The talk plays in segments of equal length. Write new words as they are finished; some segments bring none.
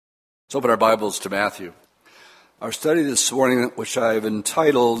Let's open our Bibles to Matthew. Our study this morning, which I've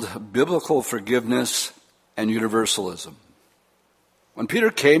entitled Biblical Forgiveness and Universalism. When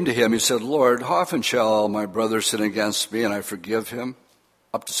Peter came to him, he said, "Lord, how often shall my brother sin against me and I forgive him?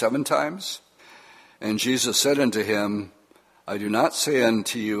 Up to 7 times? And Jesus said unto him, I do not say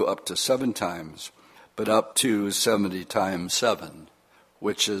unto you up to 7 times, but up to 70 times 7,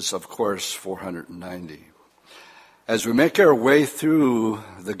 which is, of course, 490. As we make our way through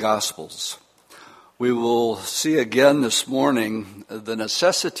the Gospels, we will see again this morning the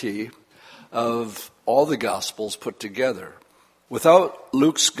necessity of all the Gospels put together. Without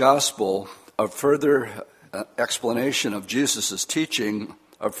Luke's Gospel, a further explanation of Jesus' teaching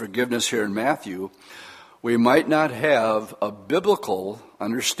of forgiveness here in Matthew, we might not have a biblical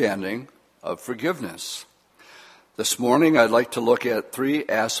understanding of forgiveness. This morning, I'd like to look at 3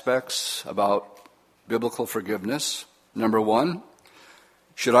 aspects about biblical forgiveness. Number 1,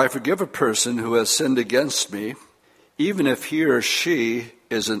 should I forgive a person who has sinned against me, even if he or she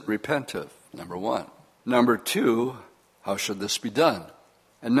isn't repentant? Number 1. Number 2, how should this be done?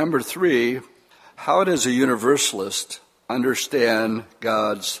 And number 3, how does a universalist understand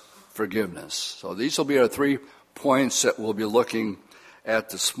God's forgiveness? So these will be our 3 points that we'll be looking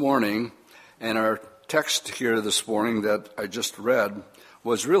at this morning. And our text here this morning that I just read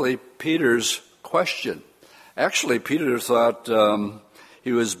was really Peter's question. Actually, Peter thought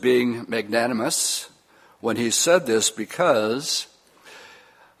he was being magnanimous when he said this because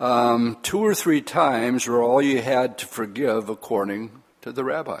 2 or 3 times were all you had to forgive according to the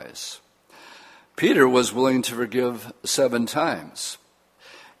rabbis. Peter was willing to forgive 7 times.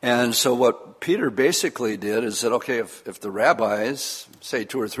 And so what Peter basically did is said, okay, if the rabbis say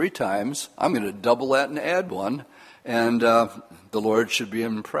 2 or 3 times, I'm going to double that and add 1, and the Lord should be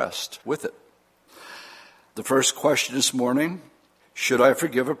impressed with it. The first question this morning, should I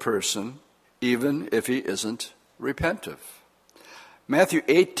forgive a person even if he isn't repentant? Matthew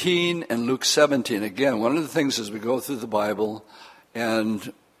 18 and Luke 17, again, one of the things as we go through the Bible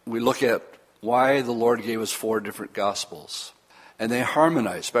and we look at why the Lord gave us 4 different Gospels. And they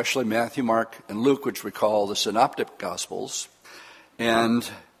harmonize, especially Matthew, Mark, and Luke, which we call the Synoptic Gospels. And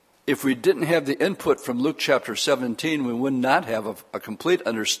if we didn't have the input from Luke chapter 17, we would not have a complete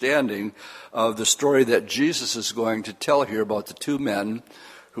understanding of the story that Jesus is going to tell here about the 2 men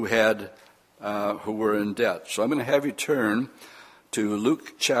who were in debt. So I'm going to have you turn to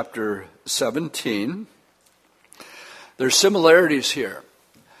Luke chapter 17. There's similarities here.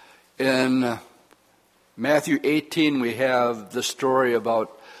 In Matthew 18, we have the story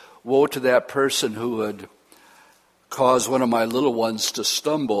about woe to that person who would cause one of my little ones to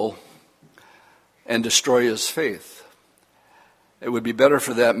stumble and destroy his faith. It would be better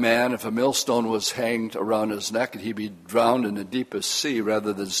for that man if a millstone was hanged around his neck and he'd be drowned in the deepest sea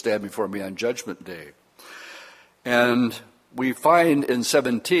rather than stand before me on Judgment Day. And we find in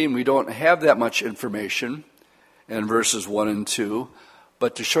 17 we don't have that much information in verses 1 and 2,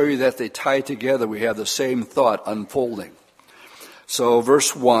 but to show you that they tie together, we have the same thought unfolding. So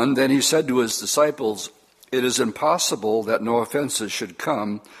verse 1, then he said to his disciples, it is impossible that no offenses should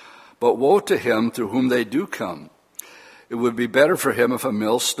come, but woe to him through whom they do come. It would be better for him if a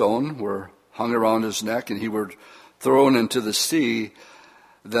millstone were hung around his neck and he were thrown into the sea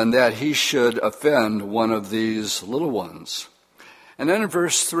than that he should offend one of these little ones. And then in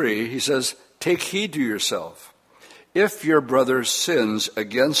verse 3, he says, take heed to yourself. If your brother sins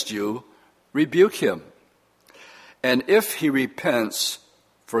against you, rebuke him. And if he repents,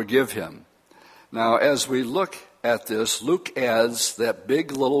 forgive him. Now, as we look at this, Luke adds that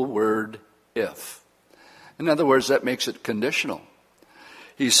big little word, if. In other words, that makes it conditional.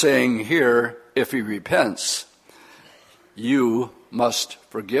 He's saying here, if he repents, you must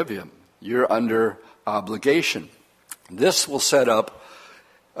forgive him. You're under obligation. This will set up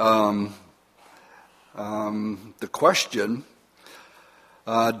the question,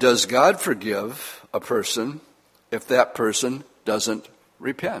 does God forgive a person if that person doesn't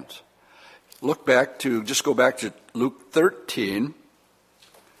repent? Go back to Luke 13.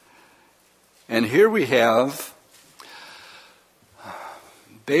 And here we have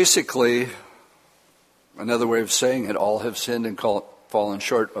basically another way of saying it, all have sinned and fallen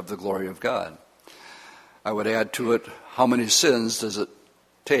short of the glory of God. I would add to it, how many sins does it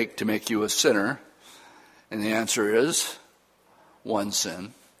take to make you a sinner? And the answer is 1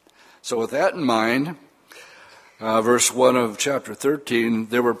 sin. So with that in mind, verse 1 of chapter 13,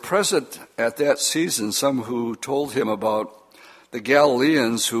 there were present at that season some who told him about the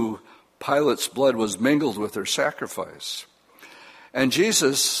Galileans who Pilate's blood was mingled with their sacrifice. And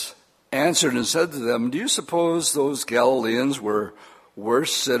Jesus answered and said to them, do you suppose those Galileans were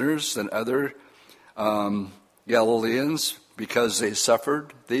worse sinners than other Galileans because they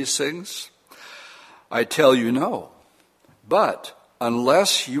suffered these things? I tell you no. But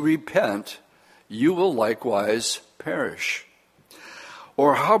unless you repent, you will likewise perish.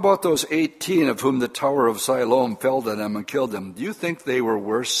 Or how about those 18 of whom the tower of Siloam fell on them and killed them? Do you think they were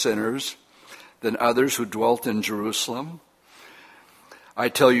worse sinners than others who dwelt in Jerusalem? I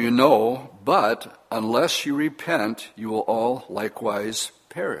tell you no, but unless you repent, you will all likewise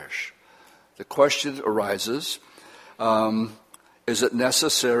perish. The question arises, is it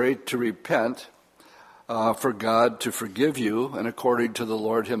necessary to repent for God to forgive you, and according to the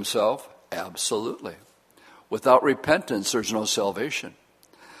Lord himself? Absolutely. Without repentance, there's no salvation.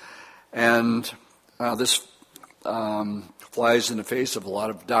 And this flies in the face of a lot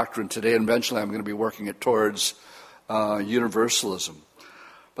of doctrine today, and eventually I'm going to be working it towards universalism.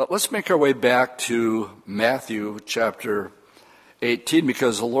 But let's make our way back to Matthew chapter 18,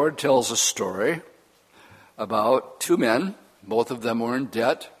 because the Lord tells a story about two men. Both of them were in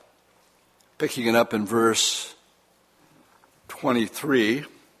debt. Picking it up in verse 23,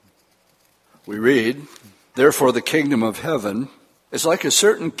 we read, "Therefore the kingdom of heaven is like a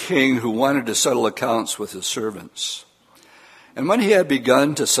certain king who wanted to settle accounts with his servants. And when he had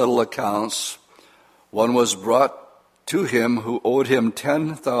begun to settle accounts, one was brought to him who owed him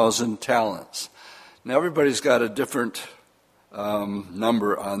 10,000 talents. Now everybody's got a different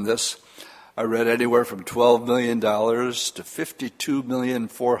number on this. I read anywhere from $12 million to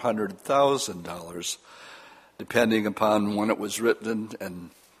 $52,400,000, depending upon when it was written and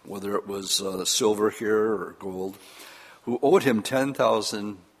whether it was silver here or gold, who owed him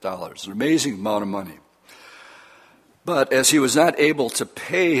 $10,000, an amazing amount of money. But as he was not able to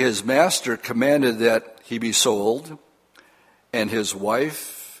pay, his master commanded that he be sold, and his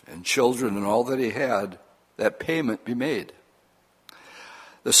wife and children and all that he had, that payment be made.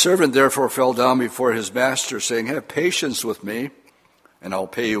 The servant therefore fell down before his master, saying, 'Have patience with me, and I'll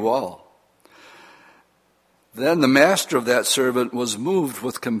pay you all.' Then the master of that servant was moved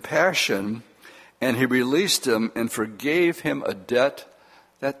with compassion, and he released him and forgave him a debt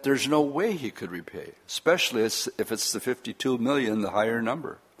that there's no way he could repay, especially if it's the 52 million, the higher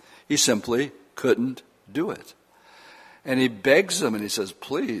number. He simply couldn't do it. And he begs him and he says,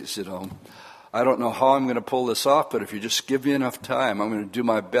 'Please, I don't know how I'm going to pull this off, but if you just give me enough time, I'm going to do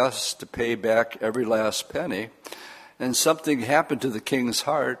my best to pay back every last penny.' And something happened to the king's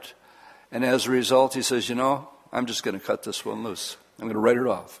heart, and as a result, he says, I'm just going to cut this one loose. I'm going to write it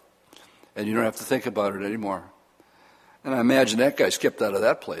off. And you don't have to think about it anymore. And I imagine that guy skipped out of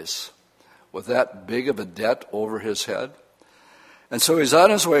that place with that big of a debt over his head. And so he's on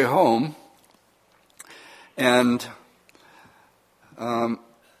his way home, and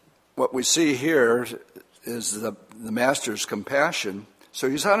what we see here is the master's compassion. So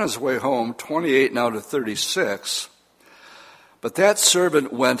he's on his way home, 28 now to 36. But that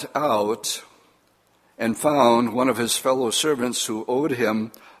servant went out and found one of his fellow servants who owed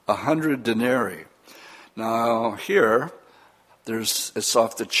him 100 denarii. Now here, it's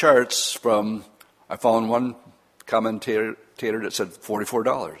off the charts from, I found one commentator that said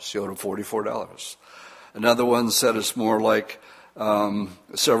 $44. He owed him $44. Another one said it's more like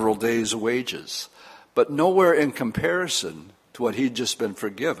several days' wages. But nowhere in comparison to what he'd just been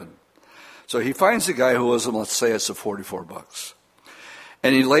forgiven. So he finds the guy who owes him, let's say it's the $44.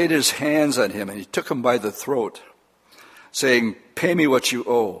 And he laid his hands on him and he took him by the throat, saying, "Pay me what you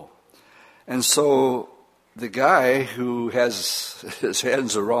owe." And so the guy who has his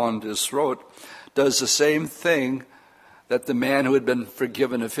hands around his throat does the same thing that the man who had been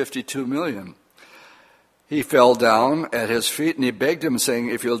forgiven of 52 million. He fell down at his feet and he begged him, saying,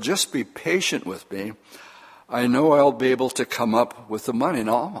 "If you'll just be patient with me, I know I'll be able to come up with the money, and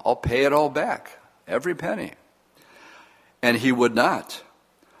I'll pay it all back, every penny." And he would not.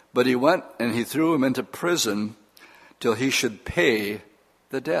 But he went and he threw him into prison till he should pay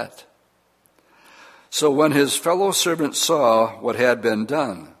the debt. So when his fellow servants saw what had been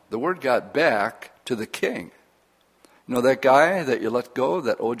done, the word got back to the king. That guy that you let go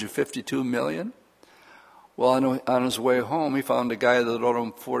that owed you 52 million? Well, on his way home, he found a guy that owed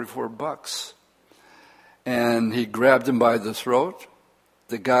him $44. And he grabbed him by the throat.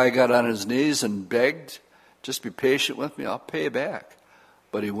 The guy got on his knees and begged, "Just be patient with me, I'll pay you back."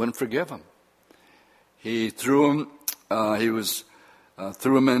 But he wouldn't forgive him. He threw him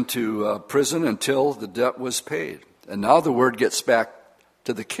into prison until the debt was paid. And now the word gets back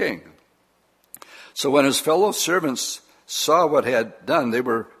to the king. So when his fellow servants saw what had done, they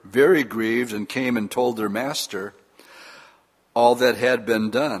were very grieved and came and told their master all that had been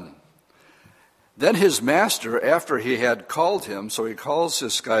done. Then his master, after he had called him, so he calls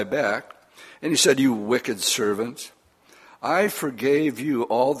this guy back, and he said, "You wicked servant, I forgave you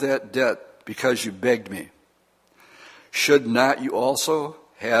all that debt because you begged me. Should not you also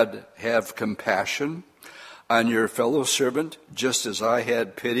have compassion on your fellow servant, just as I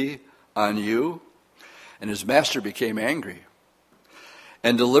had pity on you?" And his master became angry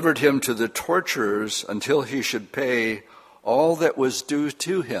and delivered him to the torturers until he should pay all that was due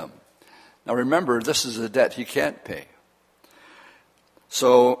to him. Now remember, this is a debt he can't pay.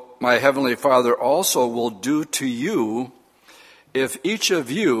 "So my heavenly Father also will do to you if each of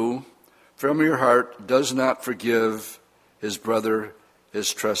you from your heart does not forgive his brother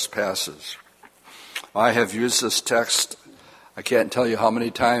his trespasses." I have used this text, I can't tell you how many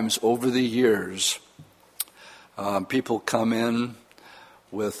times over the years. People come in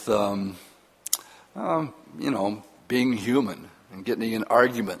with, being human and getting in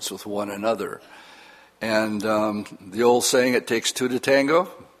arguments with one another. And the old saying, "It takes two to tango."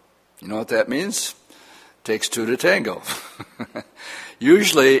 You know what that means? It takes two to tango.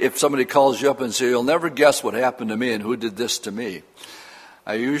 Usually, if somebody calls you up and says, "You'll never guess what happened to me and who did this to me,"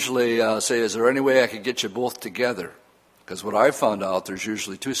 I usually say, "Is there any way I could get you both together?" Because what I found out, there's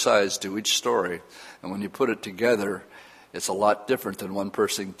usually two sides to each story. And when you put it together, it's a lot different than one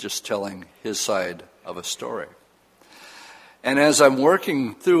person just telling his side of a story. And as I'm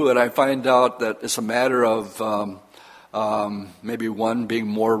working through it, I find out that it's a matter of maybe one being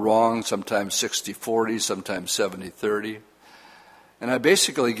more wrong, sometimes 60-40, sometimes 70-30. And I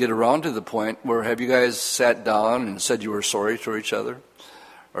basically get around to the point where, have you guys sat down and said you were sorry to each other?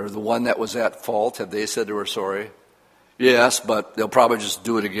 Or the one that was at fault, have they said they were sorry? Yes, but they'll probably just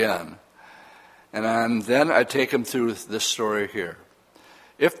do it again. And then I take them through this story here.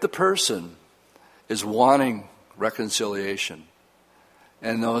 If the person is wanting reconciliation,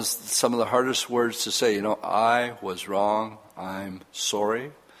 and those some of the hardest words to say, "I was wrong, I'm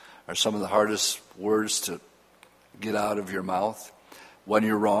sorry," are some of the hardest words to get out of your mouth when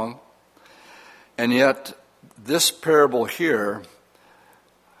you're wrong. And yet, this parable here,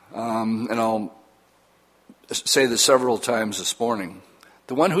 and I'll say this several times this morning,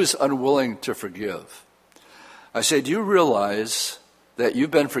 the one who's unwilling to forgive. I say, do you realize that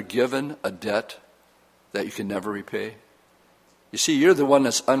you've been forgiven a debt that you can never repay? You see, you're the one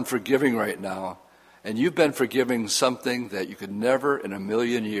that's unforgiving right now, and you've been forgiving something that you could never in a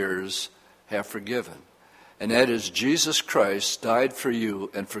million years have forgiven. And that is Jesus Christ died for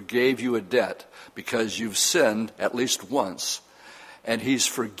you and forgave you a debt because you've sinned at least once. And he's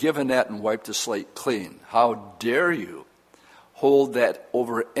forgiven that and wiped the slate clean. How dare you hold that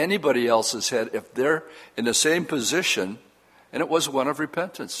over anybody else's head if they're in the same position? And it was one of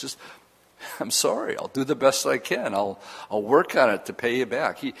repentance. Just, "I'm sorry, I'll do the best I can. I'll work on it to pay you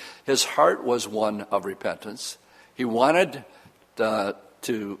back." His heart was one of repentance. He wanted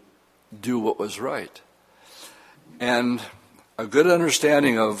to do what was right. And a good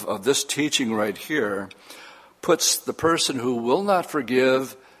understanding of this teaching right here puts the person who will not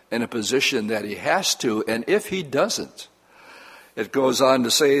forgive in a position that he has to, and if he doesn't, it goes on to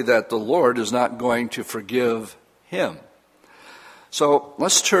say that the Lord is not going to forgive him. So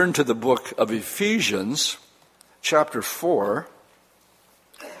let's turn to the book of Ephesians, chapter 4.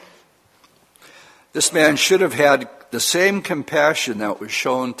 This man should have had the same compassion that was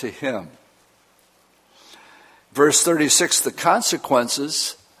shown to him. Verse 36, the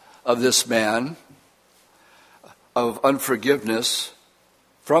consequences of this man of unforgiveness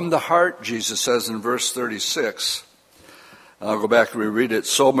from the heart, Jesus says in verse 36. I'll go back and reread it.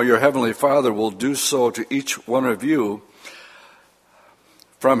 "So your heavenly Father will do so to each one of you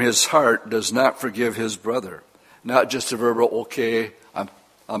from his heart does not forgive his brother." Not just a verbal, "Okay, I'm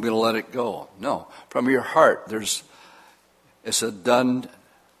going to let it go." No, from your heart, it's a done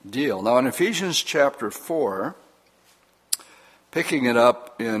deal. Now in Ephesians chapter 4, picking it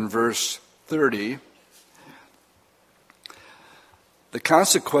up in verse 30, the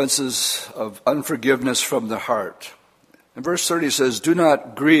consequences of unforgiveness from the heart. In verse 30 it says, "Do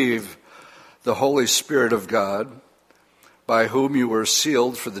not grieve the Holy Spirit of God, by whom you were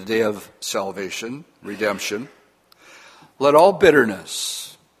sealed for the day of salvation," redemption. "Let all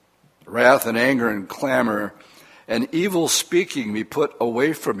bitterness, wrath and anger and clamor and evil speaking be put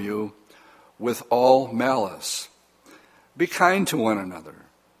away from you with all malice. Be kind to one another.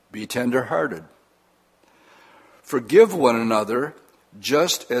 Be tender-hearted. Forgive one another,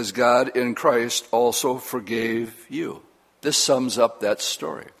 just as God in Christ also forgave you." This sums up that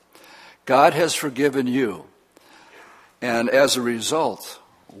story. God has forgiven you. And as a result,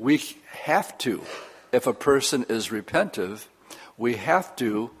 we have to, if a person is repentive, we have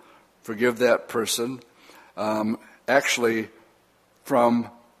to forgive that person, actually from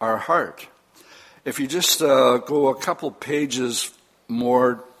our heart. If you just go a couple pages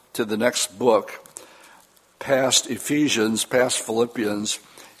more to the next book, past Ephesians, past Philippians,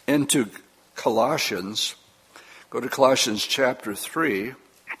 into Colossians, go to Colossians chapter 3.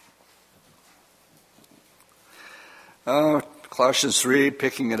 Colossians 3,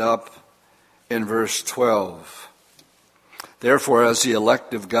 picking it up in verse 12. Therefore, as the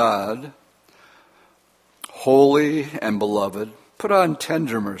elect of God, holy and beloved, put on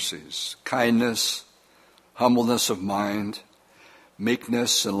tender mercies, kindness, humbleness of mind,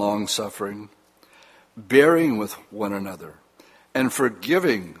 meekness and long-suffering, bearing with one another, and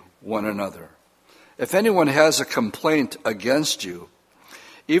forgiving one another. If anyone has a complaint against you,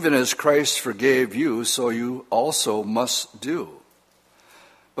 even as Christ forgave you, so you also must do.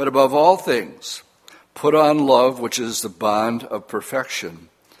 But above all things, put on love, which is the bond of perfection,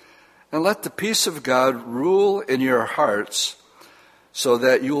 and let the peace of God rule in your hearts, so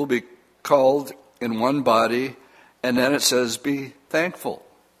that you will be called in one body. And then it says, be thankful.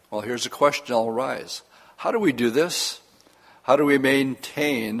 Well, here's a question I'll rise. How do we do this? How do we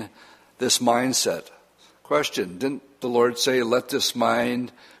maintain this mindset? Question, didn't the Lord say, let this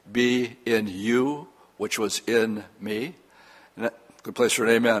mind be in you, which was in me? Good place for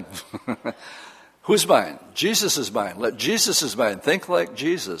an amen. Whose mind? Jesus' mind. Let Jesus' mind think like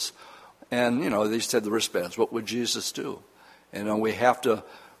Jesus. And, they said the wristbands. What would Jesus do? We have to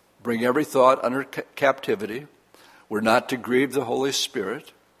bring every thought under captivity. We're not to grieve the Holy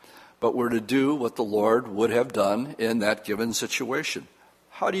Spirit, but we're to do what the Lord would have done in that given situation.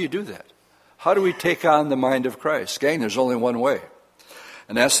 How do you do that? How do we take on the mind of Christ? Gang, there's only one way.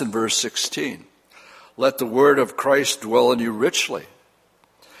 And that's in verse 16. Let the word of Christ dwell in you richly,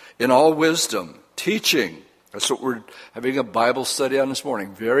 in all wisdom, teaching. That's what we're having a Bible study on this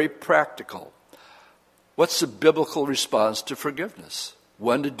morning. Very practical. What's the biblical response to forgiveness?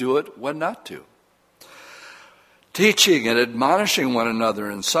 When to do it, when not to. Teaching and admonishing one another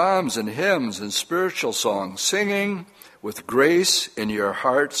in psalms and hymns and spiritual songs, singing with grace in your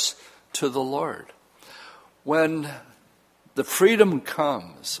hearts to the Lord. When the freedom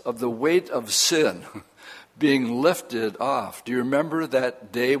comes of the weight of sin being lifted off, do you remember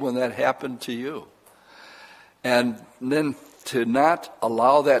that day when that happened to you? And then to not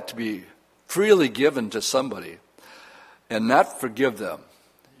allow that to be freely given to somebody and not forgive them,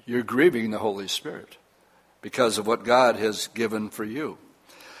 you're grieving the Holy Spirit because of what God has given for you.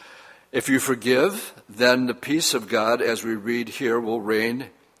 If you forgive, then the peace of God, as we read here, will reign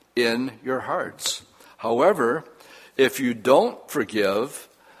in your hearts. However, if you don't forgive,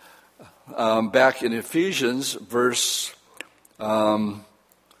 back in Ephesians, verse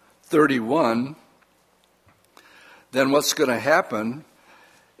 31, then what's going to happen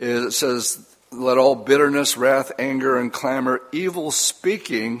is it says, let all bitterness, wrath, anger, and clamor, evil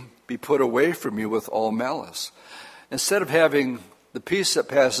speaking be put away from you with all malice. Instead of having the peace that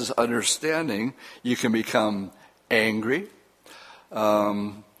passes understanding, you can become angry.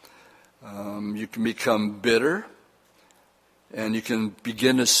 You can become bitter. And you can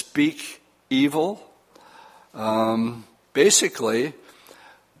begin to speak evil. Basically,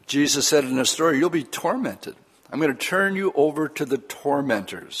 Jesus said in the story, you'll be tormented. I'm going to turn you over to the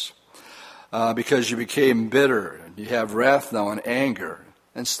tormentors because you became bitter. And you have wrath now and anger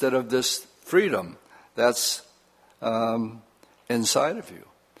instead of this freedom that's inside of you.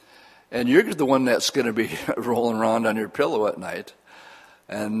 And you're the one that's going to be rolling around on your pillow at night.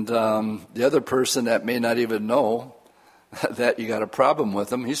 And the other person that may not even know that you got a problem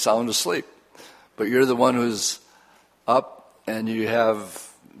with him, he's sound asleep. But you're the one who's up and you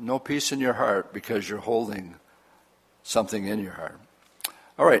have no peace in your heart because you're holding something in your heart.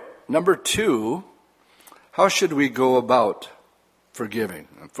 All right, number 2, how should we go about forgiving?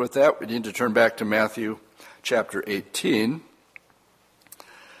 With that, we need to turn back to Matthew chapter 18.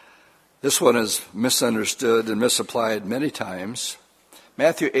 This one is misunderstood and misapplied many times.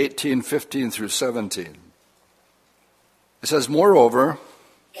 Matthew 18:15 through 17. It says, moreover,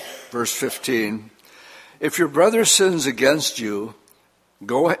 verse 15, if your brother sins against you,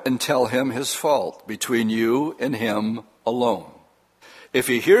 go and tell him his fault between you and him alone. If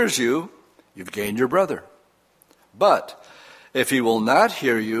he hears you, you've gained your brother. But if he will not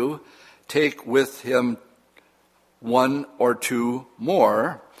hear you, take with him 1 or 2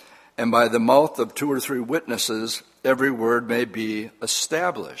 more, and by the mouth of 2 or 3 witnesses, every word may be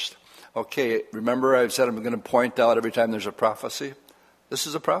established. Okay, remember I said I'm going to point out every time there's a prophecy? This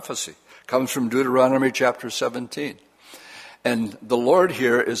is a prophecy. It comes from Deuteronomy chapter 17. And the Lord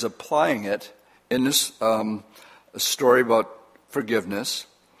here is applying it in this story about forgiveness.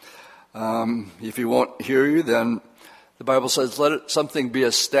 If he won't hear you, then the Bible says, something be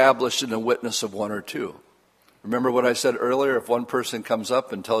established in a witness of one or two. Remember what I said earlier? If one person comes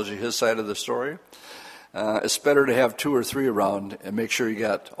up and tells you his side of the story, it's better to have 2 or 3 around and make sure you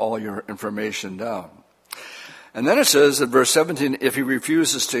got all your information down. And then it says in verse 17, if he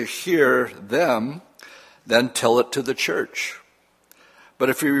refuses to hear them, then tell it to the church. But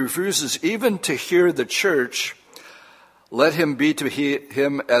if he refuses even to hear the church, let him be to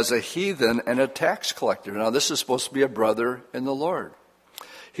him as a heathen and a tax collector. Now this is supposed to be a brother in the Lord.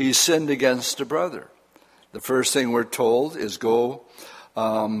 He sinned against a brother. The first thing we're told is go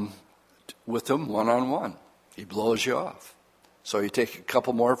with him one-on-one. He blows you off. So you take a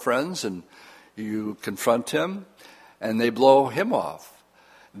couple more friends and you confront him, and they blow him off.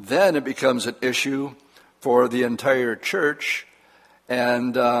 Then it becomes an issue for the entire church,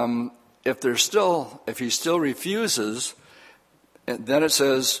 and if he still refuses, then it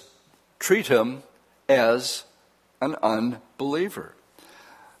says, treat him as an unbeliever.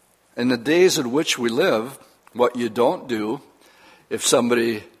 In the days in which we live, what you don't do, if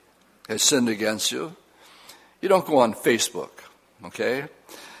somebody has sinned against you, you don't go on Facebook, okay,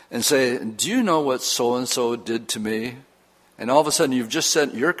 and say, do you know what so-and-so did to me? And all of a sudden you've just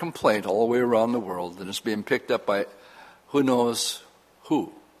sent your complaint all the way around the world, and it's being picked up by who knows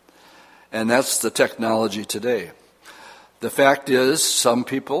who. And that's the technology today. The fact is, some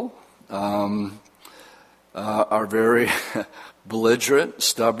people are very belligerent,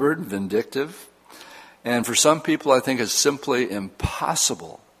 stubborn, vindictive. And for some people, I think it's simply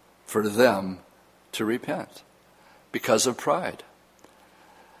impossible for them to repent because of pride.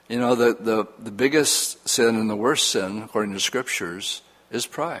 You know, the biggest sin and the worst sin, according to scriptures, is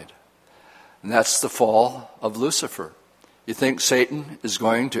pride. And that's the fall of Lucifer. You think Satan is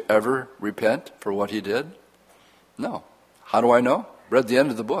going to ever repent for what he did? No. How do I know? Read the end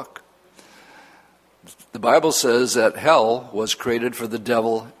of the book. The Bible says that hell was created for the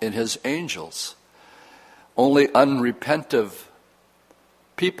devil and his angels. Only unrepentive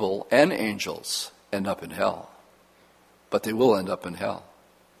people and angels end up in hell. But they will end up in hell.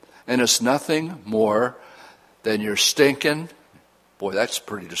 And it's nothing more than your stinking, boy, that's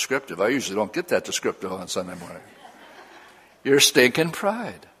pretty descriptive. I usually don't get that descriptive on Sunday morning. Your stinking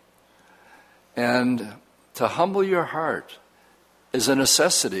pride. And to humble your heart is a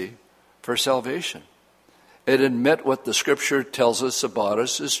necessity for salvation. And admit what the scripture tells us about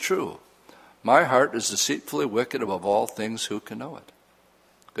us is true. My heart is deceitfully wicked above all things, who can know it?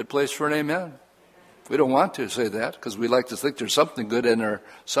 Good place for an amen. We don't want to say that because we like to think there's something good in there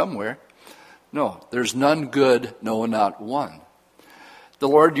somewhere. No, there's none good, no, not one. The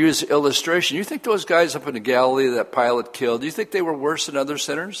Lord used illustration. You think those guys up in the Galilee that Pilate killed, do you think they were worse than other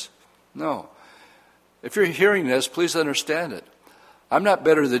sinners? No. If you're hearing this, please understand it. I'm not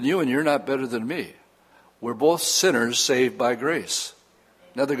better than you and you're not better than me. We're both sinners saved by grace.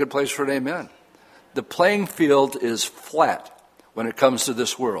 Another good place for an amen. The playing field is flat when it comes to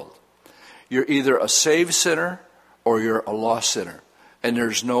this world. You're either a saved sinner or you're a lost sinner. And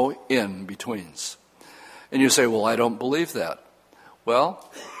there's no in-betweens. And you say, well, I don't believe that.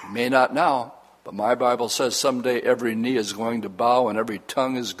 Well, you may not now, but my Bible says someday every knee is going to bow and every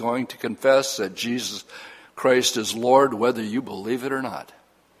tongue is going to confess that Jesus Christ is Lord, whether you believe it or not.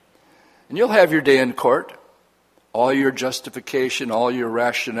 And you'll have your day in court, all your justification, all your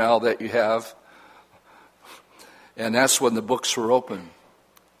rationale that you have. And that's when the books were open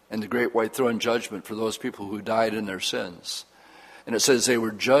and the great white throne judgment for those people who died in their sins. And it says they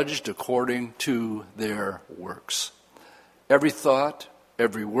were judged according to their works. Every thought,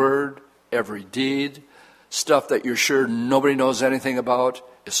 every word, every deed, stuff that you're sure nobody knows anything about,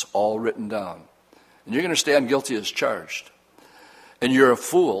 is all written down. And you're going to stand guilty as charged. And you're a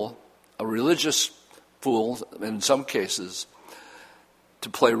fool, a religious fool in some cases, to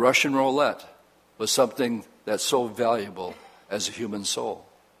play Russian roulette with something that's so valuable as a human soul.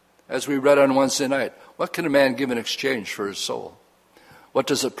 As we read on Wednesday night, what can a man give in exchange for his soul? What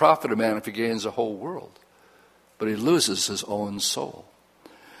does it profit a man if he gains the whole world, but he loses his own soul?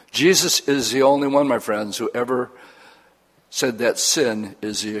 Jesus is the only one, my friends, who ever said that sin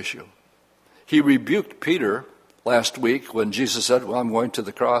is the issue. He rebuked Peter last week when Jesus said, well, I'm going to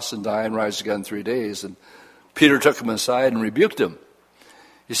the cross and die and rise again in 3 days. And Peter took him aside and rebuked him.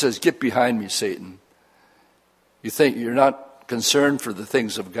 He says, get behind me, Satan. You think you're not concerned for the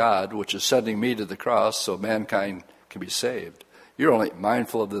things of God, which is sending me to the cross so mankind can be saved. You're only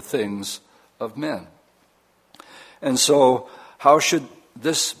mindful of the things of men. And so how should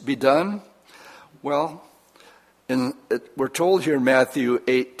this be done? Well, we're told here in Matthew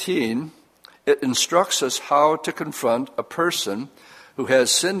 18, it instructs us how to confront a person who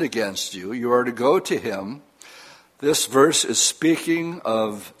has sinned against you, you are to go to him. This verse is speaking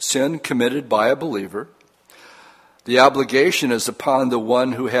of sin committed by a believer. The obligation is upon the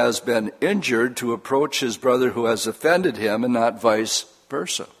one who has been injured to approach his brother who has offended him and not vice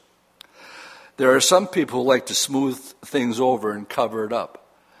versa. There are some people who like to smooth things over and cover it up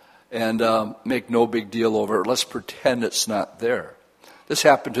and make no big deal over it. Let's pretend it's not there. This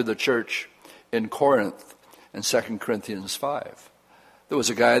happened to the church in Corinth in 2 Corinthians 5. There was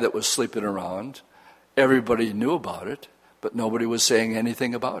a guy that was sleeping around. Everybody knew about it, but nobody was saying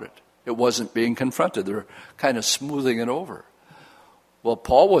anything about it. It wasn't being confronted. They were kind of smoothing it over. Well,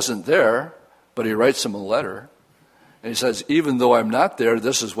 Paul wasn't there, but he writes him a letter. And he says, even though I'm not there,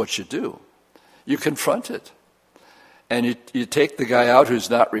 this is what you do. You confront it. And you take the guy out who's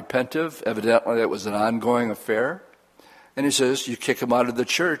not repentive. Evidently, it was an ongoing affair. And he says, you kick him out of the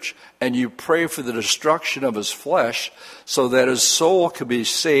church, and you pray for the destruction of his flesh so that his soul can be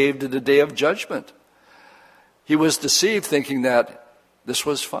saved in the day of judgment. He was deceived thinking that this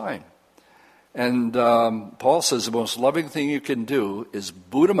was fine. And Paul says the most loving thing you can do is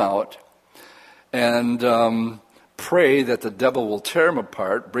boot him out and pray that the devil will tear him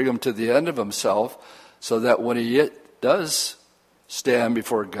apart, bring him to the end of himself, so that when he does stand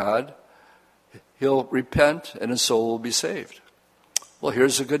before God, he'll repent and his soul will be saved. Well,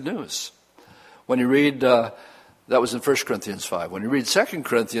 here's the good news. When you read, that was in 1 Corinthians 5. When you read 2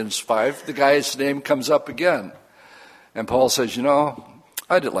 Corinthians 5, the guy's name comes up again. And Paul says,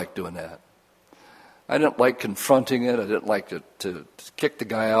 I didn't like doing that. I didn't like confronting it. I didn't like to kick the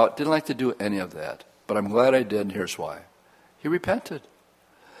guy out. Didn't like to do any of that. But I'm glad I did, and here's why. He repented.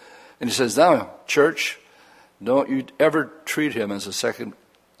 And he says, now, church, don't you ever treat him as a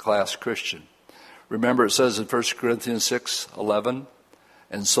second-class Christian. Remember, it says in 1 Corinthians 6:11,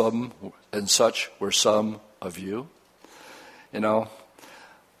 and such were some of you.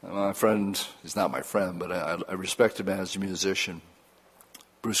 My friend, he's not my friend, but I respect him as a musician,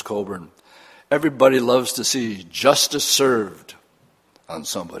 Bruce Coburn. Everybody loves to see justice served on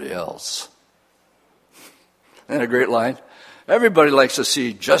somebody else. Isn't that a great line? Everybody likes to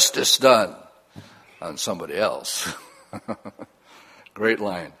see justice done on somebody else. Great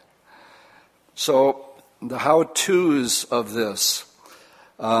line. So the how-tos of this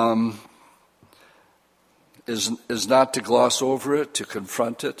is not to gloss over it, to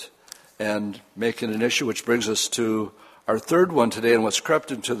confront it, and make it an issue, which brings us to our third one today and what's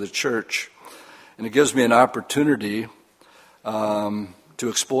crept into the church. And it gives me an opportunity to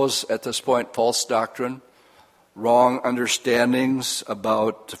expose, at this point, false doctrine, wrong understandings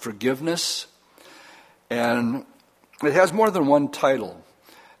about forgiveness. And it has more than one title.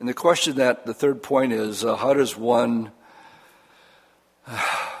 And the question that the third point is, how does one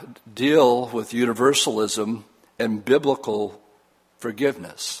deal with universalism and biblical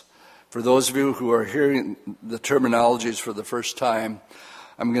forgiveness? For those of you who are hearing the terminologies for the first time,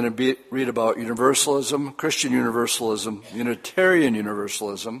 I'm going to read about universalism, Christian universalism, Unitarian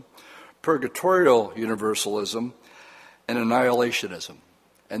universalism, purgatorial universalism, and annihilationism.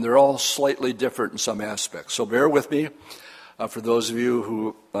 And they're all slightly different in some aspects. So bear with me for those of you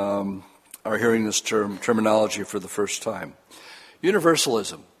who are hearing this terminology for the first time.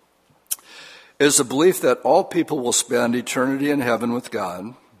 Universalism is the belief that all people will spend eternity in heaven with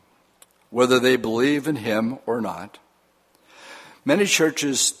God, whether they believe in him or not. Many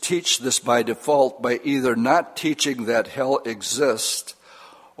churches teach this by default by either not teaching that hell exists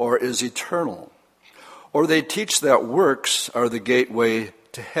or is eternal, or they teach that works are the gateway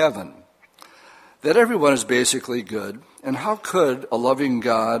to heaven, that everyone is basically good, and how could a loving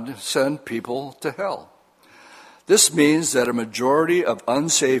God send people to hell? This means that a majority of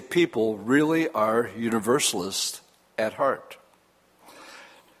unsaved people really are universalists at heart.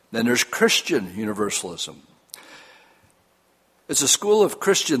 Then there's Christian universalism. It's a school of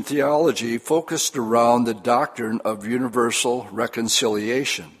Christian theology focused around the doctrine of universal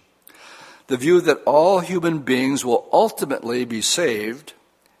reconciliation. The view that all human beings will ultimately be saved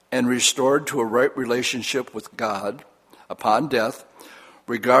and restored to a right relationship with God upon death,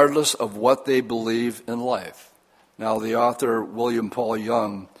 regardless of what they believe in life. Now, the author, William Paul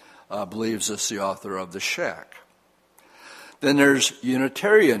Young, believes this, the author of The Shack. Then there's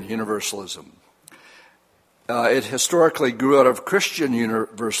Unitarian Universalism. It historically grew out of Christian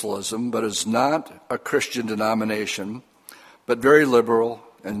Universalism, but is not a Christian denomination, but very liberal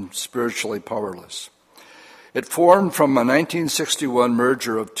and spiritually powerless. It formed from a 1961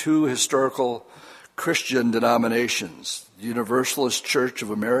 merger of two historical Christian denominations, the Universalist Church of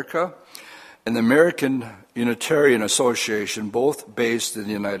America and the American Unitarian Association, both based in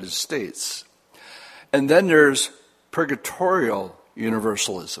the United States. And then there's Purgatorial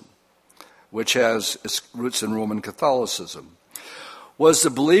Universalism, which has its roots in Roman Catholicism, was the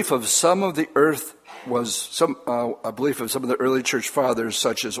belief of some of the early church fathers,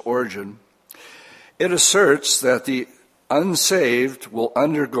 such as Origen. It asserts that the unsaved will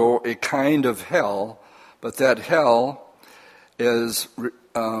undergo a kind of hell, but that hell is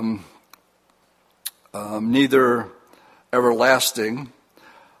neither everlasting,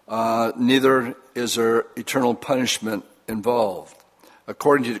 neither is there eternal punishment involved.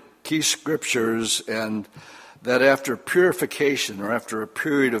 According to key scriptures, and that after purification or after a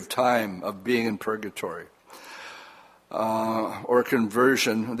period of time of being in purgatory or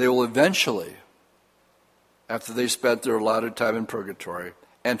conversion, they will eventually, after they spent their allotted time in purgatory,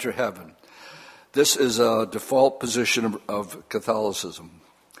 enter heaven. This is a default position of Catholicism.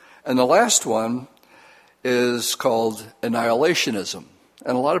 And the last one is called annihilationism.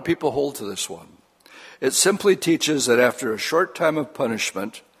 And a lot of people hold to this one. It simply teaches that after a short time of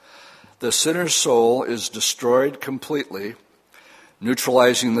punishment, the sinner's soul is destroyed completely,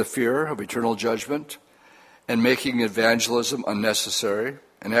 neutralizing the fear of eternal judgment and making evangelism unnecessary,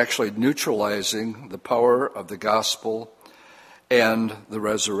 and actually neutralizing the power of the gospel and the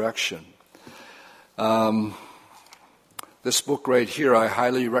resurrection. This book right here, I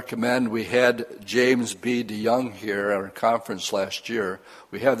highly recommend. We had James B. DeYoung here at our conference last year.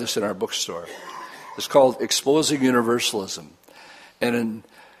 We have this in our bookstore. It's called Exposing Universalism. And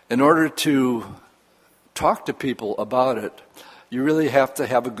in order to talk to people about it, you really have to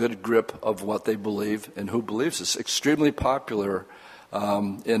have a good grip of what they believe and who believes. It's extremely popular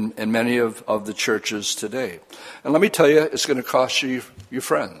in many of the churches today. And let me tell you, it's going to cost you your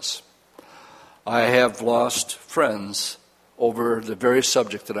friends. I have lost friends over the very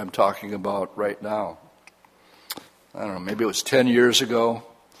subject that I'm talking about right now. I don't know, maybe it was 10 years ago.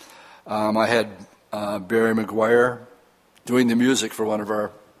 I had Barry McGuire doing the music for one of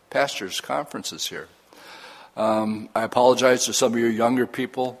our pastors' conferences here. I apologize to some of your younger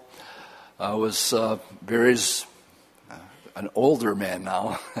people. Barry's an older man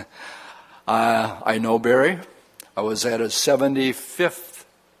now. I know Barry. I was at his 75th.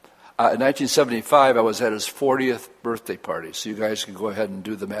 In 1975, I was at his 40th birthday party. So you guys can go ahead and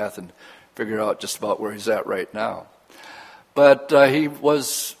do the math and figure out just about where he's at right now. But he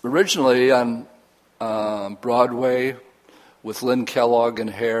was originally on Broadway with Lynn Kellogg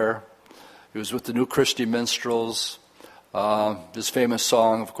and Hair. He was with the New Christy Minstrels. His famous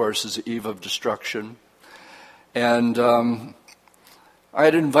song, of course, is Eve of Destruction. And I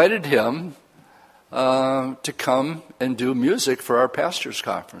had invited him to come and do music for our pastors'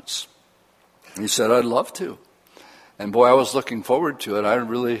 conference. He said, I'd love to. And boy, I was looking forward to it.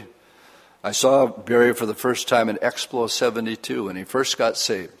 I saw Barry for the first time in Explo 72 when he first got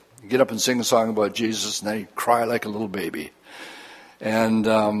saved. He'd get up and sing a song about Jesus, and then he'd cry like a little baby. And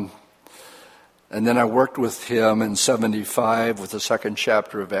then I worked with him in 75 with the second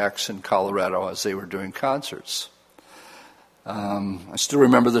chapter of Acts in Colorado as they were doing concerts. I still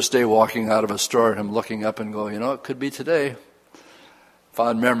remember this day walking out of a store and him looking up and going, it could be today.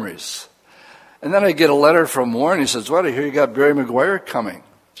 Fond memories. And then I get a letter from Warren. He says, I hear you got Barry McGuire coming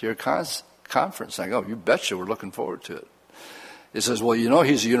to your conference. I go, you betcha, we're looking forward to it. He says,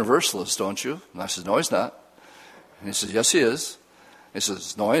 he's a Universalist, don't you? And I said, no, he's not. And he says, yes, he is. He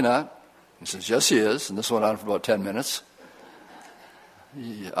says, no, he's not. He says, yes, he is. And this went on for about 10 minutes.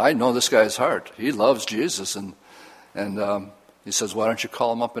 I know this guy's heart. He loves Jesus. And he says, why don't you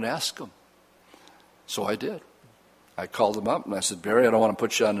call him up and ask him? So I did. I called him up and I said, Barry, I don't want to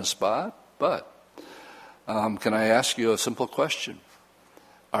put you on the spot, but can I ask you a simple question?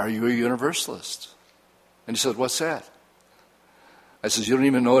 Are you a Universalist? And he said, what's that? I said, you don't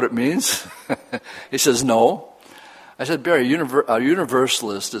even know what it means? He says, no. I said, Barry, a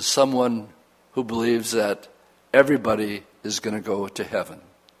Universalist is someone who believes that everybody is going to go to heaven.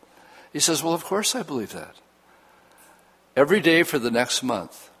 He says, well, of course I believe that. Every day for the next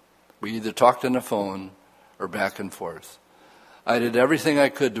month, we either talked on the phone or back and forth. I did everything I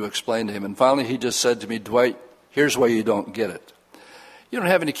could to explain to him, and finally he just said to me, Dwight, here's why you don't get it. You don't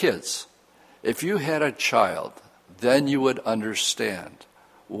have any kids. If you had a child, then you would understand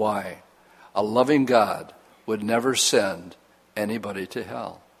why a loving God would never send anybody to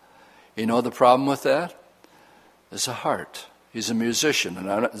hell. You know the problem with that? It's a heart. He's a musician,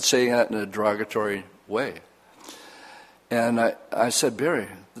 and I'm not saying that in a derogatory way. And I said, Barry,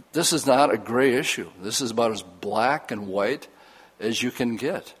 this is not a gray issue. This is about as black and white as you can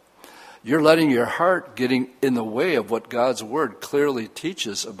get. You're letting your heart getting in the way of what God's Word clearly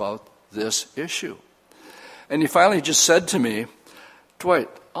teaches about this issue. And he finally just said to me, Dwight,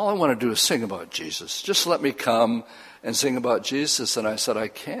 all I want to do is sing about Jesus. Just let me come and sing about Jesus. And I said, I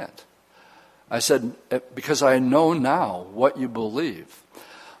can't. I said, because I know now what you believe.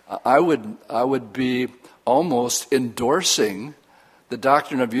 I would be almost endorsing the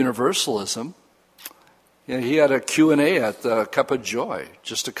doctrine of universalism. You know, he had a Q&A at the Cup of Joy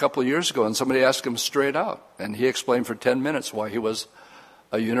just a couple of years ago, and somebody asked him straight out, and he explained for 10 minutes why he was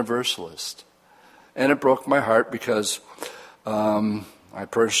a universalist. And it broke my heart because I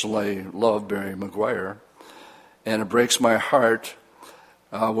personally love Barry McGuire, and it breaks my heart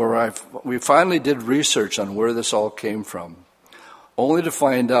where we finally did research on where this all came from, only to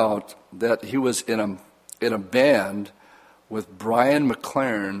find out that he was in a band with Brian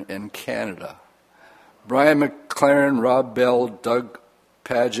McLaren in Canada. Brian McLaren, Rob Bell, Doug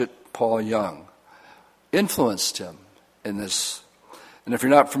Pagitt, Paul Young influenced him in this. And if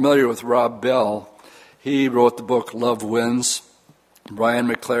you're not familiar with Rob Bell, he wrote the book Love Wins. Brian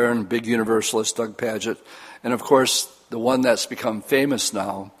McLaren, big universalist, Doug Pagitt. And of course, the one that's become famous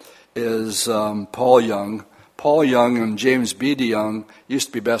now is Paul Young. Paul Young and James B. DeYoung used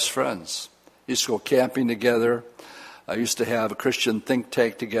to be best friends. Used to go camping together. Used to have a Christian think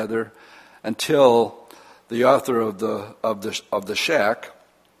tank together until the author of the Shack,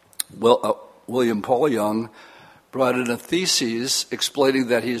 William Paul Young, brought in a thesis explaining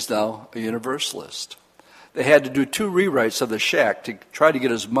that he's now a universalist. They had to do 2 rewrites of the Shack to try to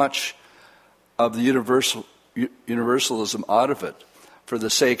get as much of the universalism out of it for the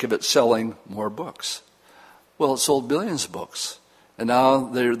sake of it selling more books. Well, it sold billions of books, and now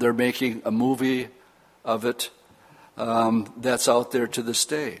they're making a movie of it that's out there to this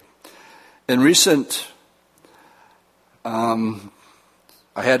day. In recent, I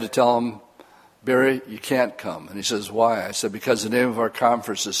had to tell him, Barry, you can't come. And he says, why? I said, because the name of our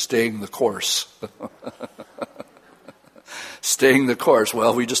conference is Staying the Course. Staying the course.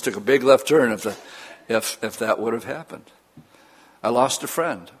 Well, we just took a big left turn if that would have happened. I lost a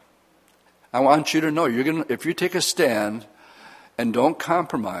friend. I want you to know, if you take a stand and don't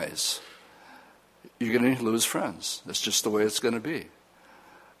compromise, you're going to lose friends. That's just the way it's going to be.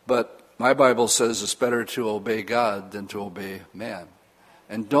 But my Bible says it's better to obey God than to obey man.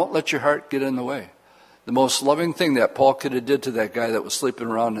 And don't let your heart get in the way. The most loving thing that Paul could have did to that guy that was sleeping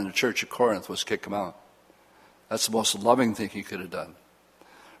around in the church of Corinth was kick him out. That's the most loving thing he could have done,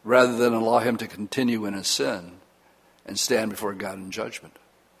 rather than allow him to continue in his sin and stand before God in judgment.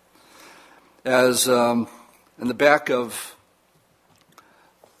 As in the back of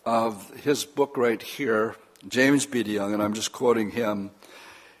his book right here, James B. DeYoung, and I'm just quoting him,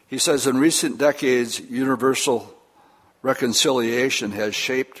 he says, in recent decades, universal reconciliation has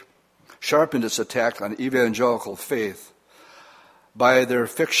sharpened its attack on evangelical faith. By their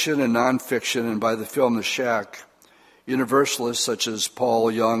fiction and nonfiction and by the film The Shack, universalists such as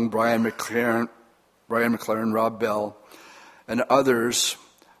Paul Young, Brian McLaren, Rob Bell, and others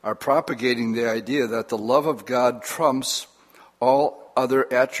are propagating the idea that the love of God trumps all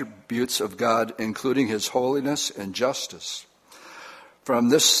other attributes of God, including his holiness and justice. From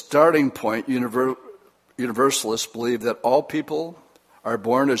this starting point, Universalists believe that all people are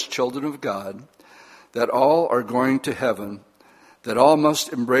born as children of God, that all are going to heaven, that all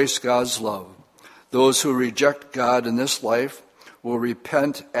must embrace God's love. Those who reject God in this life will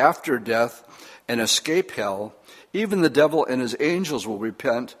repent after death and escape hell. Even the devil and his angels will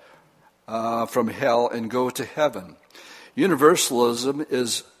repent from hell and go to heaven. Universalism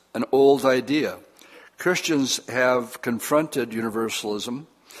is an old idea. Christians have confronted universalism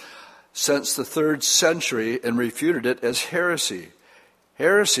since the 3rd century and refuted it as heresy.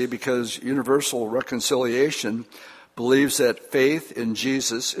 Heresy because universal reconciliation believes that faith in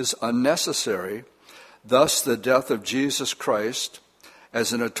Jesus is unnecessary. Thus, the death of Jesus Christ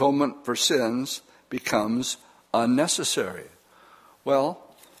as an atonement for sins becomes unnecessary.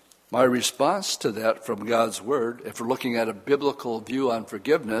 Well, my response to that from God's Word, if we're looking at a biblical view on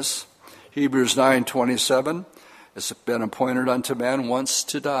forgiveness, Hebrews 9:27, it's been appointed unto man once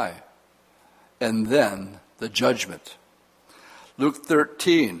to die, and then the judgment. Luke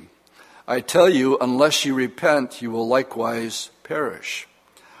 13, I tell you, unless you repent, you will likewise perish.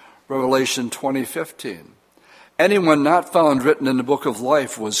 Revelation 20:15, anyone not found written in the book of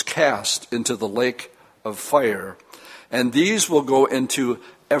life was cast into the lake of fire, and these will go into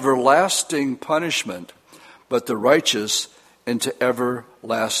everlasting punishment, but the righteous into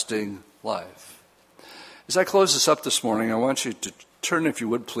everlasting life. As I close this up this morning, I want you to turn, if you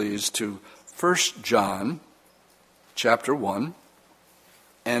would please, to 1 John chapter 1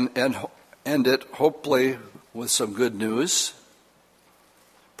 and end it hopefully with some good news.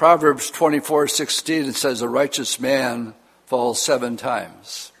 Proverbs 24:16, it says, a righteous man falls 7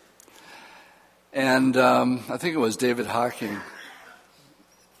 times. And I think it was David Hocking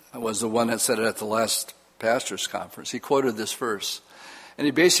was the one that said it at the last pastor's conference. He quoted this verse. And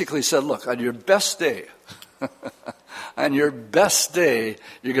he basically said, look, on your best day, on your best day,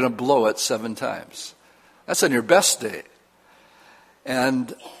 you're going to blow it 7 times. That's on your best day.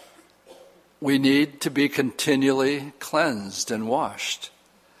 And we need to be continually cleansed and washed.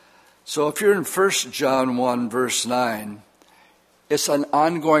 So if you're in 1 John 1, verse 9, it's an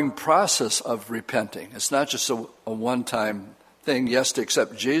ongoing process of repenting. It's not just a one-time thing, yes, to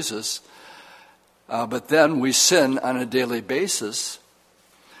accept Jesus, but then we sin on a daily basis.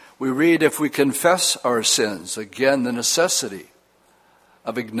 We read, if we confess our sins, again, the necessity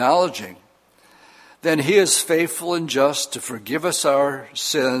of acknowledging, then he is faithful and just to forgive us our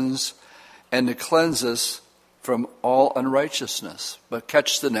sins and to cleanse us from all unrighteousness. But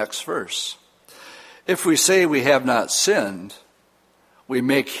catch the next verse. If we say we have not sinned, we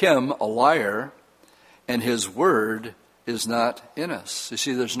make him a liar, and his word is not in us. You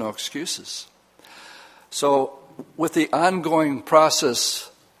see, there's no excuses. So with the ongoing process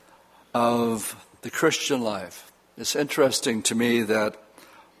of the Christian life, it's interesting to me that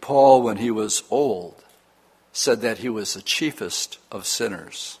Paul, when he was old, said that he was the chiefest of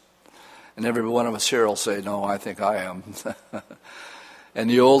sinners. And every one of us here will say, no, I think I am. And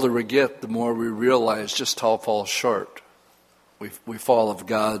the older we get, the more we realize just how fall short we fall of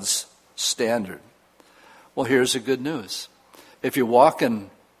God's standard. Well, here's the good news. If you walk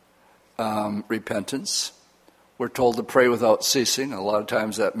in repentance, we're told to pray without ceasing. A lot of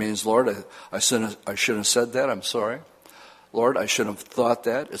times that means, Lord, I shouldn't have said that. I'm sorry. Lord, I shouldn't have thought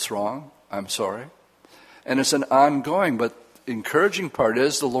that. It's wrong. I'm sorry. And it's an ongoing, but the encouraging part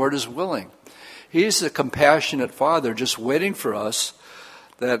is the Lord is willing. He's the compassionate Father just waiting for us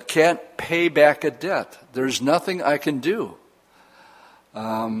that can't pay back a debt. There's nothing I can do.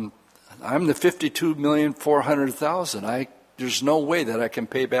 I'm the 52,400,000. There's no way that I can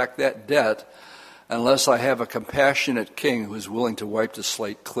pay back that debt unless I have a compassionate King who is willing to wipe the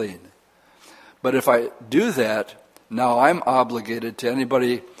slate clean. But if I do that, now I'm obligated to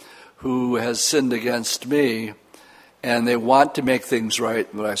anybody who has sinned against me and they want to make things right,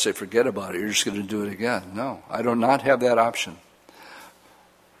 but I say, forget about it, you're just going to do it again. No, I do not have that option.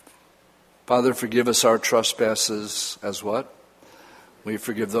 Father, forgive us our trespasses as what? We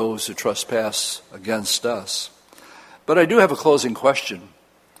forgive those who trespass against us. But I do have a closing question.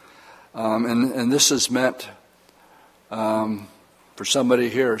 And this is meant for somebody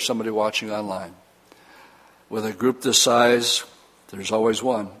here, somebody watching online. With a group this size, there's always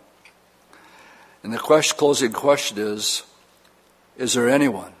one. And the closing question is there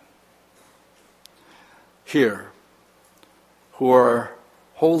anyone here who are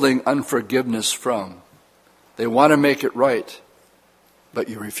holding unforgiveness from? They want to make it right, but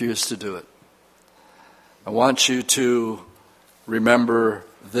you refuse to do it. I want you to remember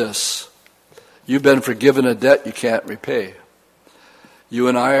this. You've been forgiven a debt you can't repay. You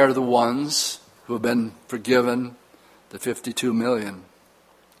and I are the ones who have been forgiven the 52 million.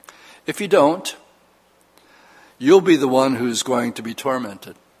 If you don't, you'll be the one who's going to be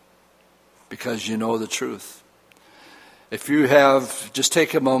tormented because you know the truth. If you have, just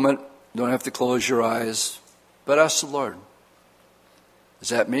take a moment, don't have to close your eyes, but ask the Lord, is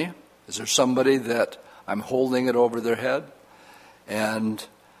that me? Is there somebody that I'm holding it over their head? And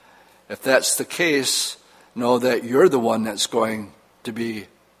if that's the case, know that you're the one that's going to be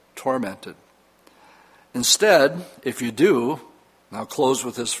tormented. Instead, if you do, and I'll close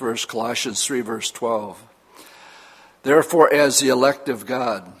with this verse, Colossians 3, verse 12. Therefore, as the elect of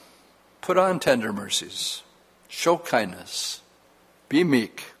God, put on tender mercies, show kindness, be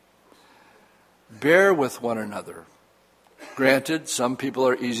meek, bear with one another. Granted, some people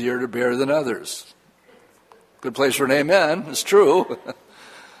are easier to bear than others. Good place for an amen. It's true.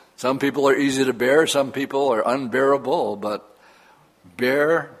 Some people are easy to bear. Some people are unbearable. But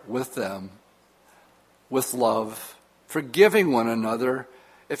bear with them with love, forgiving one another.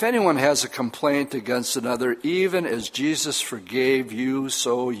 If anyone has a complaint against another, even as Jesus forgave you,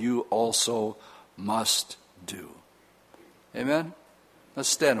 so you also must do. Amen? Let's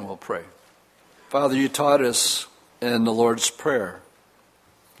stand and we'll pray. Father, you taught us in the Lord's Prayer.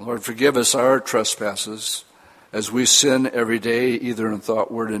 Lord, forgive us our trespasses as we sin every day, either in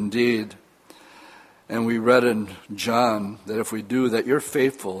thought, word, and deed. And we read in John that if we do, that you're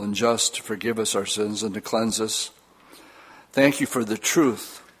faithful and just to forgive us our sins and to cleanse us. Thank you for the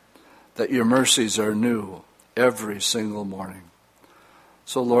truth that your mercies are new every single morning.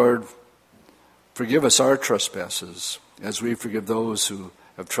 So, Lord, forgive us our trespasses as we forgive those who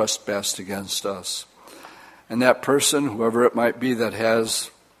have trespassed against us. And that person, whoever it might be that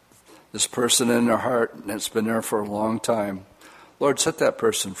has this person in their heart and it's been there for a long time, Lord, set that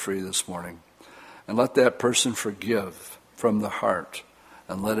person free this morning. And let that person forgive from the heart.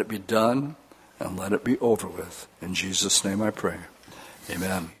 And let it be done and let it be over with. In Jesus' name I pray.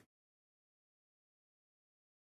 Amen.